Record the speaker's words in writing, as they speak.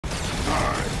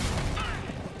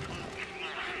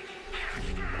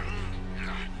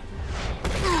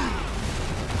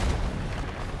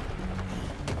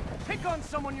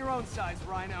someone your own size,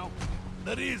 Rhino.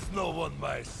 There is no one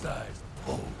my size,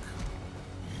 Poke.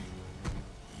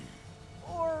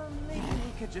 Or maybe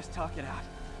we could just talk it out.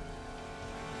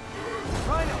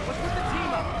 Rhino, what's with the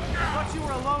team up? I thought you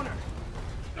were a loner.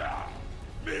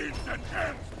 Means and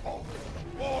ends, Poke.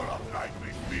 All of life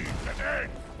is means and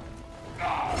ends.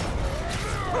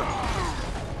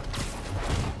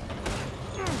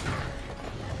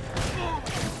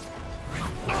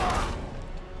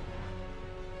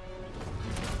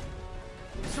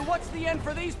 So what's the end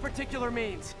for these particular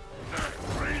means?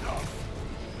 Freedom!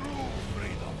 True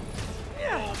freedom!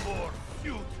 No more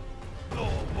feud! No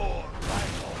more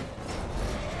Rhino!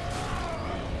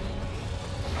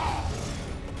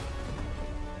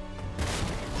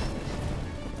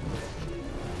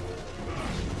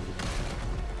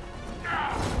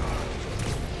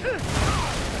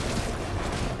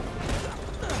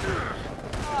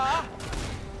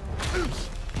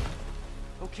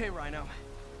 Okay, Rhino.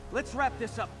 Let's wrap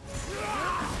this up.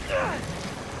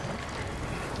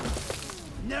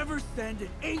 Never send an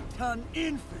 8-ton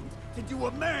infant to do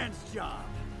a man's job.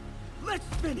 Let's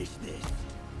finish this.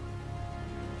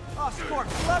 Oh, Scorp,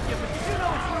 love you, but you do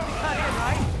know it's worth to cut in,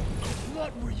 right?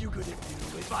 What were you gonna do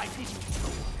if I didn't show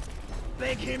up?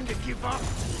 Beg him to give up?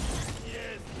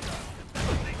 Yes,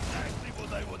 that's exactly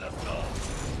what I would have done.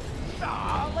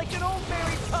 Ah, like an old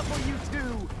married couple, you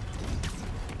two.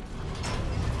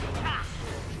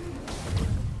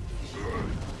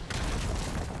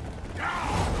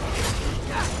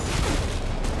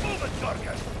 Move it,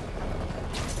 Gargan!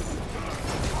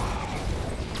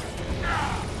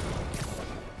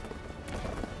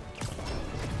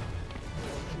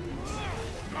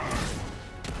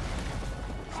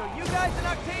 So you guys in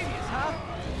Octavius, huh?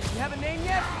 You have a name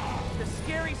yet? The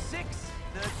Scary Six?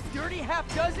 The Dirty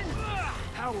Half Dozen?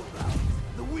 How about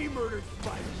the we murdered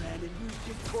Spider-Man and used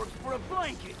his corpse for a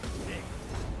blanket?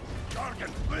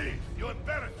 Gargan, please! You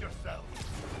embarrass yourself!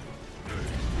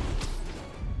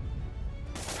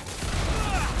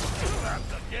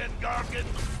 Trapped again, Gargan!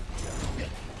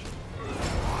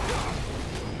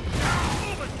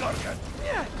 Move it, Gargan!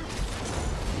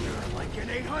 You're like an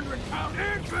 800-pound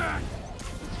infant!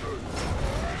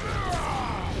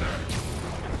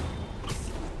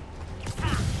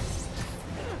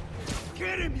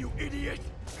 Get him, you idiot!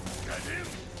 Get him!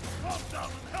 Calm down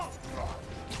and help, Rock!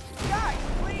 Guys,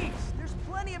 please! There's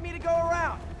plenty of me to go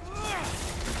around.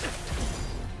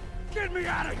 Get me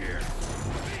out of here!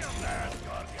 Be a man,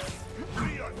 Gargan!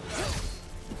 Be yourself!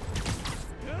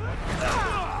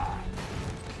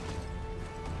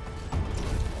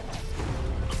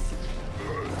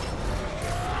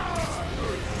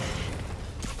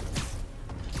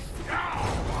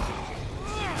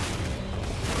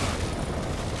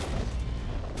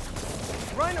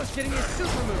 Rhino's getting his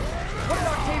super move. What did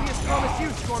Octavius promise you,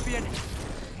 Scorpion?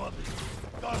 Mother,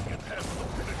 Gargan has no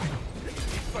ability.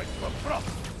 He fights for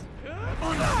profit.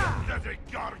 Unempathetic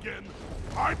Gargan!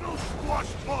 I will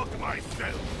squash Bog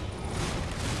myself!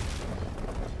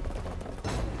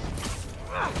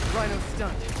 Rhino's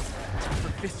stunned. Time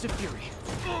for Fists of Fury.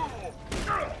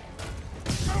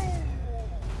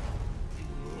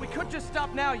 We could just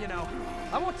stop now, you know.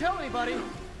 I won't tell anybody.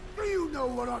 Do you know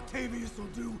what Octavius will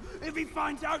do if he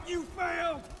finds out you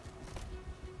failed?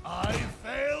 I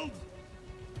failed?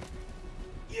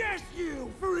 Yes,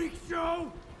 you, freak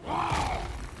show!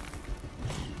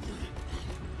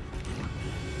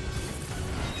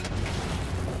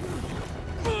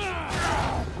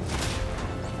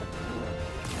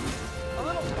 A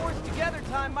little forced together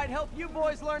time might help you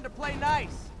boys learn to play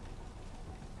nice.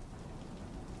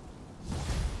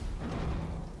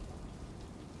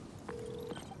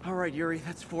 All right, Yuri,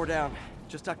 that's 4 down.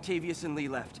 Just Octavius and Lee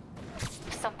left.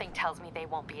 Something tells me they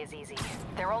won't be as easy.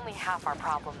 They're only half our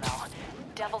problem, though.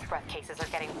 Devil's Breath cases are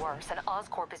getting worse, and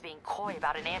Oscorp is being coy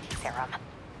about an anti-serum.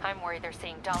 I'm worried they're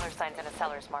seeing dollar signs in a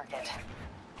seller's market.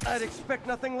 I'd expect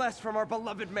nothing less from our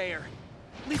beloved mayor.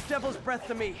 Leave Devil's Breath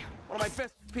to me. One of my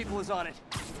best people is on it.